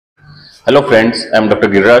Hello friends, I am Dr.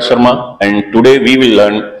 Giriraj Sharma and today we will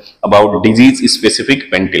learn about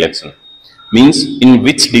disease-specific ventilation. Means in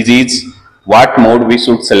which disease, what mode we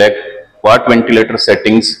should select, what ventilator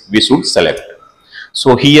settings we should select.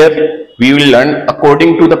 So here we will learn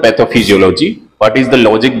according to the pathophysiology, what is the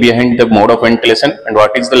logic behind the mode of ventilation and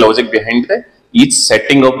what is the logic behind each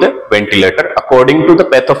setting of the ventilator according to the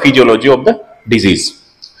pathophysiology of the disease.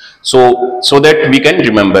 So that we can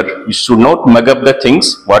remember, we should not mug up the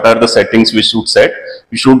things, what are the settings we should set.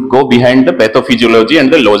 We should go behind the pathophysiology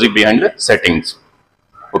and the logic behind the settings.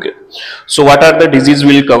 Okay. So what are the disease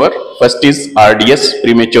we will cover? First is RDS,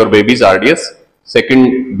 premature babies RDS.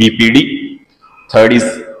 Second BPD. Third is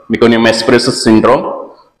Meconium aspiration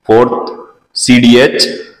syndrome. Fourth CDH.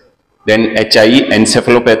 Then HIE,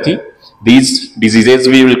 Encephalopathy. These diseases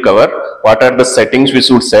we will cover. What are the settings we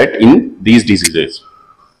should set in these diseases?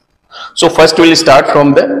 So first we will start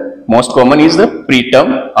from the most common is the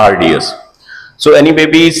preterm RDS. So any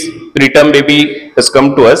preterm baby has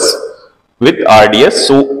come to us with RDS.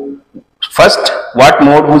 So first what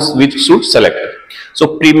mode we should select?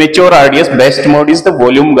 So premature RDS best mode is the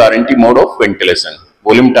volume guarantee mode of ventilation,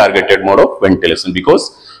 volume targeted mode of ventilation,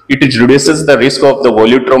 because it reduces the risk of the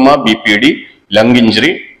volutrauma, BPD, lung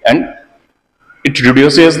injury, and it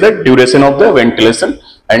reduces the duration of the ventilation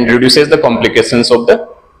and reduces the complications of the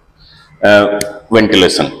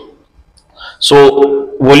ventilation.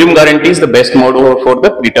 So volume guarantee is the best mode for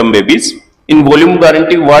the preterm babies. In volume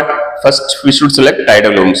guarantee, what first we should select?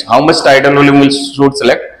 Tidal volumes. How much tidal volume we should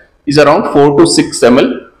select is around 4 to 6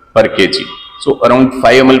 ml per kg. So around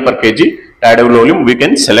 5 ml per kg tidal volume we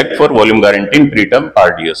can select for volume guarantee in preterm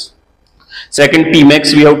RDS. Second,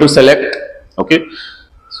 Tmax we have to select. Okay,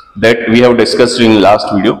 that we have discussed in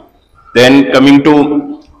last video. Then coming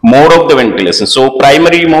to mode of the ventilation. So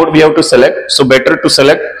primary mode we have to select. So better to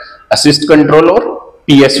select assist control or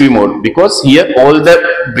PSV mode, because here all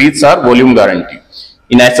the breaths are volume guarantee.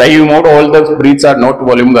 In SIU mode all the breaths are not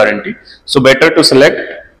volume guarantee. So better to select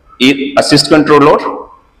assist control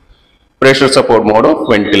or pressure support mode of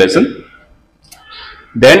ventilation.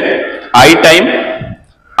 Then I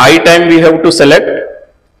time we have to select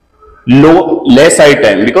less I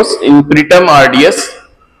time, because in preterm RDS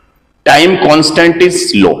time constant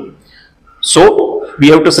is low. So we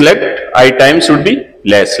have to select I time should be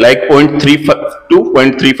less, like 0.35 to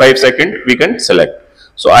 0.35 second we can select.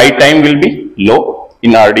 So I time will be low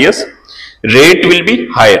in RDS. Rate will be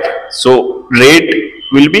higher. So rate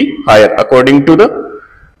will be higher according to the,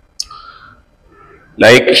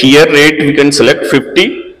 like here rate we can select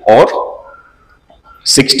 50 or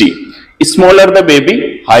 60. Smaller the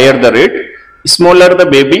baby, higher the rate. Smaller the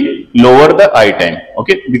baby, lower the I time.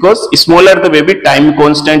 Okay, because smaller the baby, time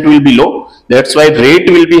constant will be low. That's why rate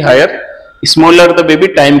will be higher. Smaller the baby,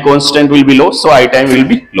 time constant will be low, so I time will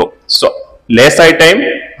be low. So less I time,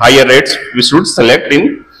 higher rates we should select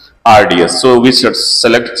in RDS. So we should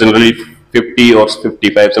select generally 50 or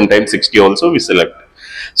 55, sometimes 60 also we select.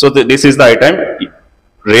 So this is the I time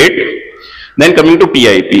rate. Then coming to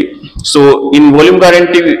PIP. So in volume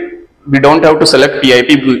guarantee we don't have to select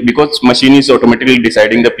PIP because machine is automatically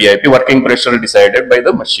deciding the PIP, working pressure decided by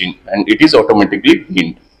the machine, and it is automatically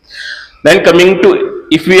weaned. Then coming to,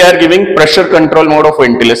 if we are giving pressure control mode of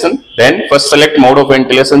ventilation, then first select mode of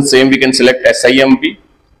ventilation, same we can select SIMP,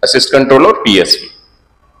 assist control or PSV.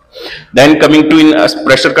 Then coming to in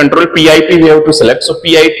pressure control, PIP we have to select. So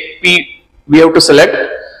PIP we have to select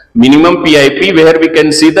minimum PIP where we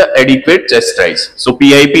can see the adequate chest rise. So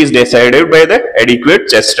PIP is decided by the adequate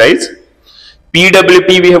chest rise.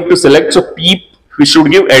 PWP we have to select. So PEEP, we should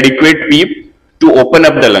give adequate PEEP to open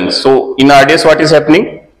up the lungs. So in RDS what is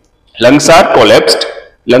happening? Lungs are collapsed,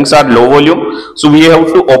 lungs are low volume, so we have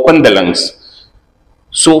to open the lungs.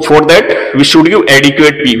 So for that we should give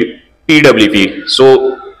adequate PWP.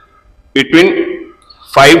 So between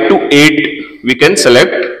 5 to 8 we can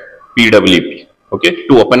select PWP. Okay,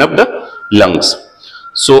 to open up the lungs.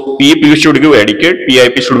 So PEEP we should give adequate,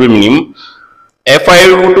 PIP should be minimum.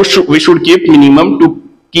 FiO2 we should keep minimum to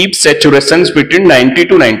keep saturations between 90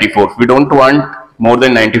 to 94. We don't want more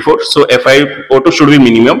than 94. So FiO2 should be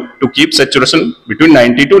minimum to keep saturation between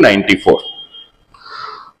 90 to 94.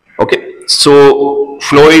 Okay, so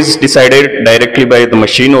flow is decided directly by the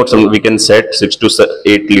machine, or we can set 6 to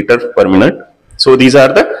 8 liter per minute. So these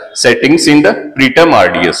are the settings in the preterm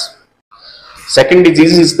RDS. Second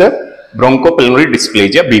disease is the bronchopulmonary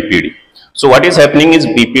dysplasia, BPD. So what is happening is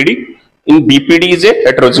BPD. In BPD is a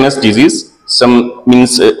heterogeneous disease. Some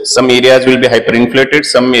areas will be hyperinflated,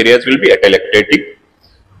 some areas will be atelectatic.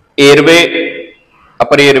 Airway,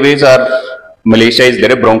 upper airways are malacia is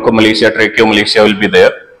there, bronchomalacia, tracheomalacia will be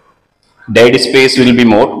there. Dead space will be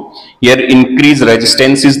more. Here increased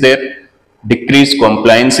resistance is there, decreased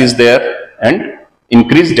compliance is there, and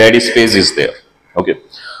increased dead space is there. Okay.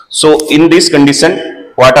 So in this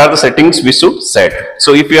condition, what are the settings we should set?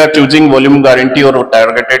 So if you are choosing volume guarantee or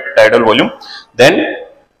targeted tidal volume, then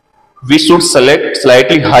we should select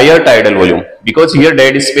slightly higher tidal volume, because here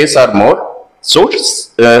dead space are more. So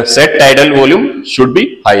set tidal volume should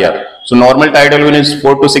be higher. So normal tidal volume is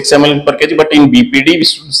 4 to 6 ml per kg, but in BPD we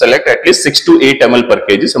should select at least 6 to 8 ml per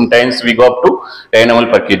kg. Sometimes we go up to 10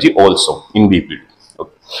 ml per kg also in BPD.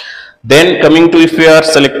 Okay. Then coming to, if we are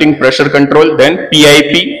selecting pressure control, then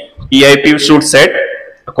PIP should set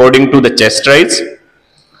according to the chest rise.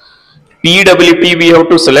 PWP we have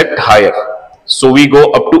to select higher. So we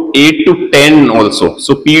go up to 8 to 10 also.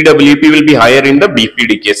 So PWP will be higher in the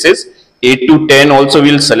BPD cases. 8 to 10 also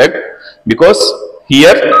will select, because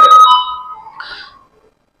here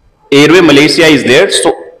airway malacia is there.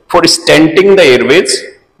 So for stenting the airways,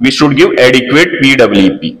 we should give adequate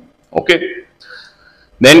PWP. Okay.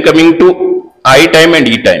 Then coming to I time and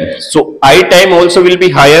E time. So I time also will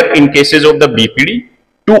be higher in cases of the BPD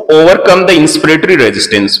to overcome the inspiratory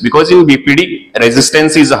resistance, because in BPD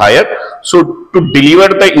resistance is higher. So to deliver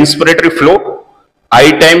the inspiratory flow,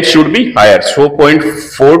 I time should be higher. So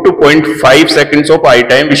 0.4 to 0.5 seconds of I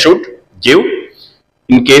time we should give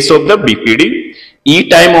in case of the BPD. E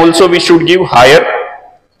time also we should give higher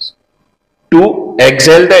to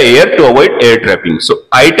exhale the air to avoid air trapping. So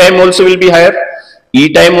I time also will be higher,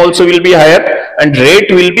 E time also will be higher, and rate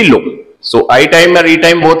will be low. So I time or E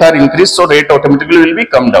time both are increased, so rate automatically will be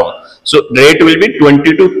come down. So rate will be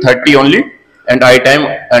 20 to 30 only, and I time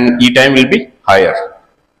and E time will be higher.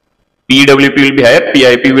 PWP will be higher,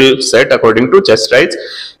 PIP will set according to chest rise,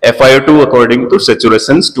 FiO2 according to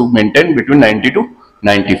saturations to maintain between 90 to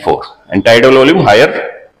 94, and tidal volume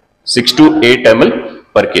higher 6 to 8 ml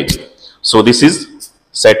per kg. So this is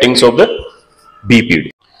settings of the BPD.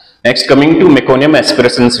 Next, coming to Meconium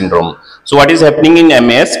aspiration syndrome. So what is happening in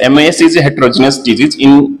MAS? MAS is a heterogeneous disease.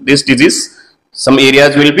 In this disease, some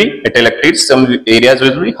areas will be atelectated, some areas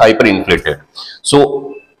will be hyperinflated.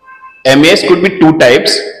 So MAS could be two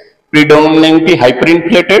types: predominantly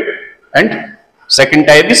hyperinflated, and second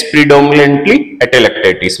type is predominantly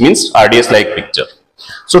atelectated, means RDS like picture.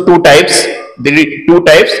 So two types,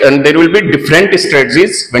 and there will be different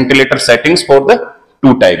strategies, ventilator settings for the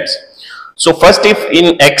two types. So first, if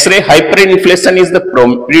in X-ray hyperinflation is the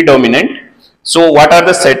predominant, so what are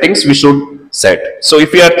the settings we should set? So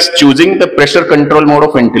if we are choosing the pressure control mode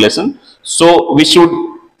of ventilation, so we should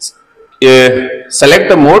select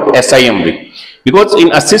the mode SIMV, because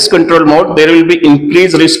in assist control mode there will be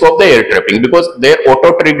increased risk of the air trapping, because their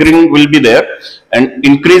auto triggering will be there, and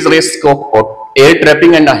increased risk of air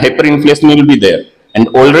trapping and hyperinflation will be there, and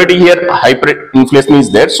already here hyperinflation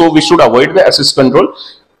is there, so we should avoid the assist control.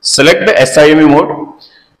 Select the SIMV mode.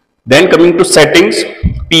 Then coming to settings,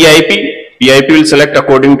 PIP will select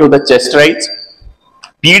according to the chest rise.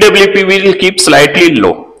 PWP will keep slightly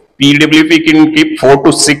low. PWP can keep 4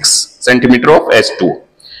 to 6 centimeter of S2,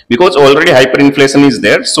 because already hyperinflation is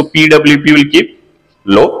there, so PWP will keep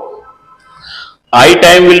low. I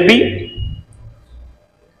time will be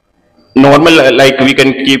normal, like we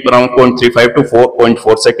can keep around 0.35 to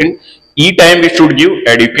 4.4 second. E time we should give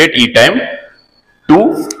adequate E time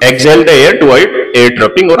to exhale the air to avoid air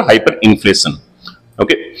trapping or hyperinflation.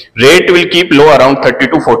 Okay. Rate will keep low, around 30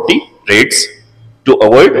 to 40 rates to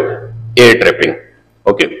avoid air trapping.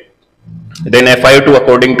 Okay. Then FiO2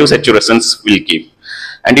 according to saturations will keep.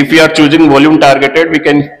 And if we are choosing volume targeted, we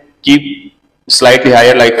can keep slightly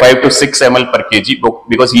higher, like 5 to 6 ml per kg,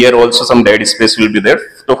 because here also some dead space will be there.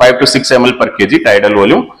 So 5 to 6 ml per kg tidal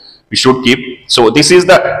volume we should keep. So this is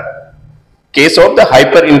the case of the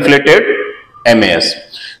hyperinflated MAS.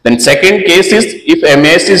 Then second case is if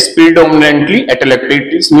MAS is predominantly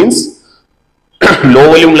atelectated, means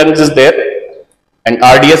low volume lungs is there and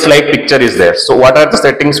RDS like picture is there. So what are the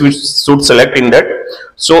settings we should select in that?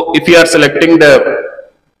 So if you are selecting the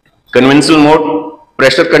conventional mode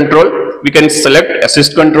pressure control, we can select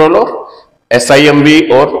assist control or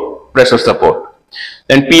SIMV or pressure support.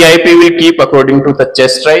 Then PIP will keep according to the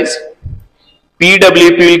chest rise.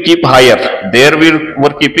 PWP will keep higher. There we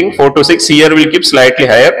were keeping 4 to 6. Here we will keep slightly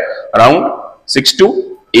higher, around 6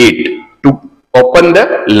 to 8 to open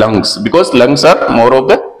the lungs, because lungs are more of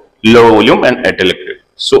the low volume and atelectated.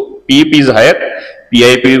 So PEEP is higher,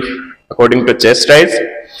 PIP according to chest rise.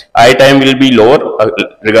 I time will be lower,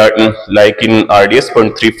 regarding like in RDS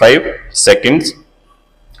 0.35 seconds,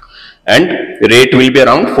 and rate will be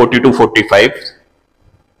around 40 to 45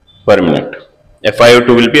 per minute.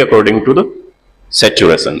 FiO2 will be according to the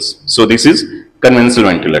saturations. So this is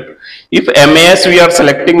conventional ventilator. If MAS, we are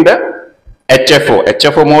selecting the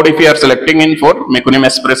HFO mode. If we are selecting in for Meconium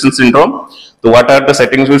aspiration syndrome, so what are the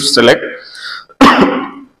settings we select?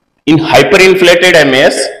 In hyperinflated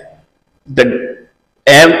MAS, the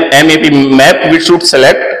MAP we should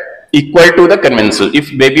select equal to the conventional.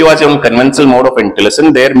 If baby was on conventional mode of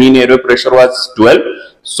ventilation, their mean airway pressure was 12.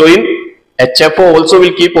 So in HFO also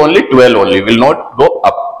will keep only 12 only, will not go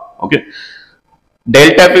up. Okay.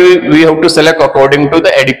 Delta P we have to select according to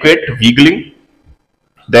the adequate wiggling.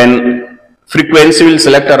 Then frequency will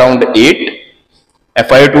select around 8.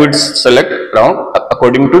 FiO2 will select around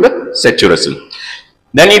according to the saturation.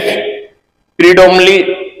 Then if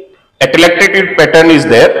predominantly atelectated pattern is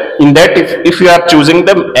there, in that if you are choosing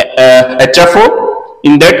the HFO,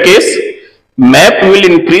 in that case MAP will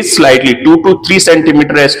increase slightly 2 to 3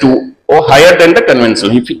 centimeter S2 or higher than the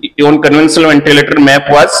conventional. If on conventional ventilator MAP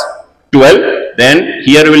was 12, then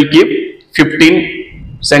here will keep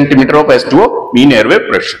 15 centimeter of S2 mean airway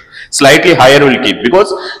pressure. Slightly higher will keep,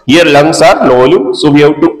 because here lungs are low volume, so we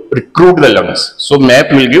have to recruit the lungs. So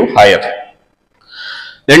MAP will give higher.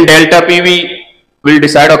 Then delta PV will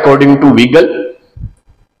decide according to wiggle.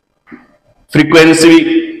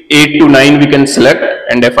 Frequency 8 to 9 we can select,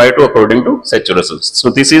 and FiO2 according to saturation. So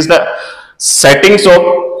this is the settings of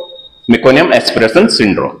Meconium aspiration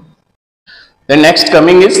syndrome. The next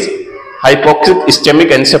coming is hypoxic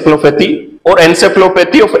ischemic encephalopathy or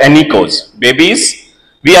encephalopathy of any cause. Babies,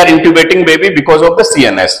 we are intubating baby because of the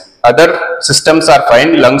CNS. Other systems are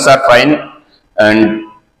fine, lungs are fine, and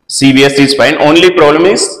CVS is fine. Only problem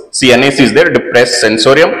is CNS is there, depressed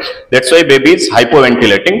sensorium. That's why baby is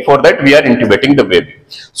hypoventilating. For that we are intubating the baby.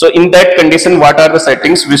 So in that condition, what are the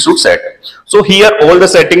settings we should set? So here all the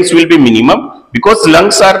settings will be minimum, because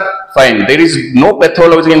lungs are fine. There is no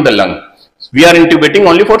pathology in the lung. We are intubating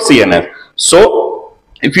only for CNS. So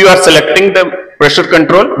if you are selecting the pressure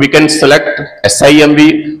control, we can select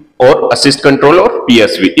SIMV or assist control or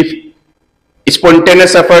PSV. If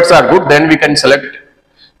spontaneous efforts are good, then we can select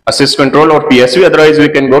assist control or PSV, otherwise we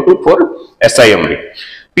can go to for SIMV.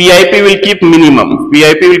 PIP will keep minimum.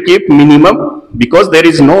 PIP will keep minimum because there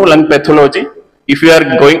is no lung pathology. If you are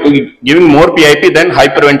giving more PIP, then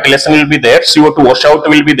hyperventilation will be there, CO2 washout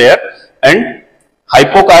will be there, and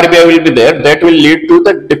hypocarbia will be there. That will lead to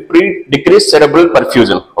the decreased cerebral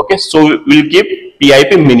perfusion. Okay, so we will keep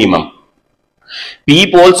PIP minimum.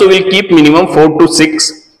 PEEP also will keep minimum 4 to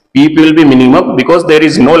 6. PEEP will be minimum because there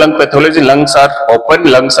is no lung pathology, lungs are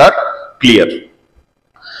open, lungs are clear.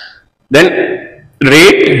 Then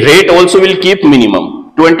rate also will keep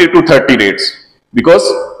minimum 20 to 30 rates, because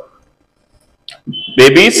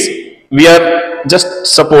babies we are just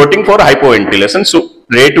supporting for hypoventilation. So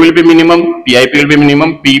rate will be minimum, PIP will be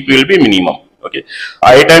minimum, PEEP will be minimum. Okay,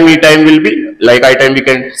 I time, E time will be like I time we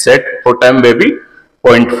can set for time baby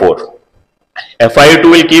 0.4. FiO2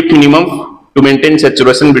 will keep minimum to maintain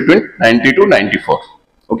saturation between 90 to 94.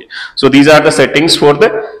 Okay, so these are the settings for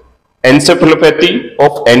the encephalopathy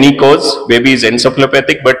of any cause. Baby is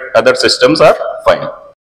encephalopathic, but other systems are fine.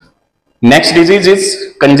 Next disease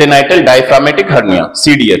is congenital diaphragmatic hernia,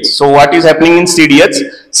 CDH. So what is happening in CDH?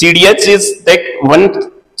 CDH is like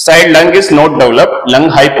one side lung is not developed, lung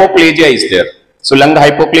hypoplasia is there. So lung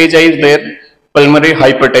hypoplasia is there, pulmonary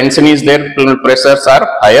hypertension is there, pulmonary pressures are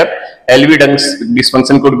higher, LV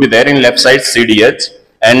dysfunction could be there in left side CDH,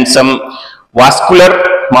 and some vascular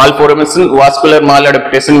malformation, vascular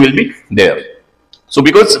maladaptation will be there. So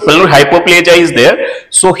because pulmonary hypoplasia is there,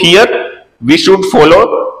 so here we should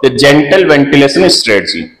follow the gentle ventilation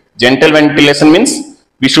strategy. Gentle ventilation means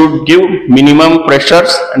we should give minimum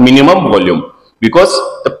pressures and minimum volume, because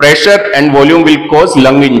the pressure and volume will cause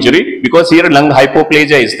lung injury, because here lung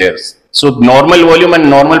hypoplasia is there. So normal volume and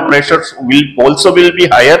normal pressures will also be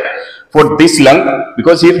higher for this lung,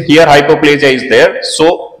 because here hypoplasia is there,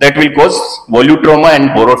 so that will cause volutrauma and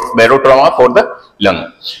barotrauma for the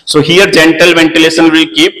lung. So here gentle ventilation will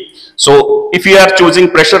keep. So if you are choosing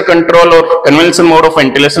pressure control or conventional mode of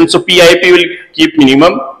ventilation, so PIP will keep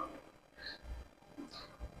minimum.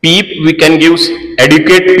 PEEP we can give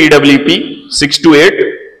adequate PWP 6 to 8.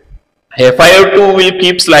 FiO2 will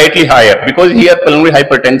keep slightly higher, because here pulmonary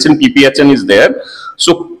hypertension PPHN is there.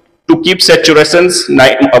 So to keep saturations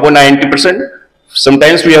above 90%,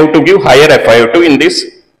 sometimes we have to give higher FiO2 in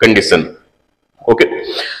this condition. Okay,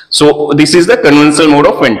 so this is the conventional mode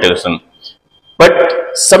of ventilation.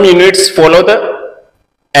 But some units follow the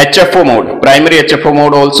HFO mode, primary HFO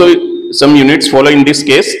mode also some units follow in this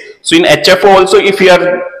case. So in HFO also, if you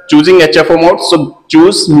are choosing HFO mode, so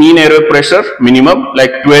choose mean airway pressure minimum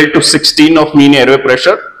like 12 to 16 of mean airway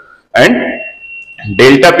pressure, and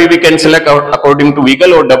Delta P we can select out according to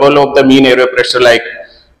vehicle or double of the mean airway pressure, like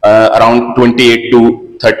around 28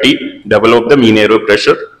 to 30, double of the mean airway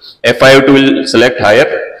pressure. FiO2 will select higher,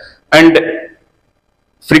 and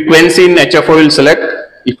frequency in HFO will select,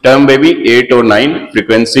 if term baby 8 or 9,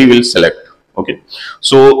 frequency will select. Okay,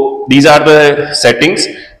 so these are the settings,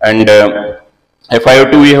 and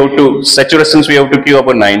FiO2 we have to, saturations we have to keep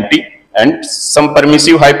about 90, and some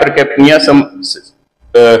permissive hypercapnia, some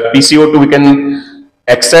PCO2 we can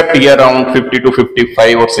accept here around 50 to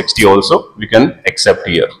 55 or 60 also we can accept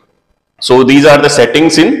here. So these are the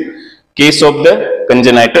settings in case of the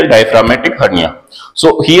congenital diaphragmatic hernia.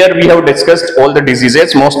 So here we have discussed all the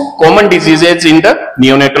diseases, most common diseases in the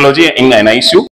neonatology in NICU.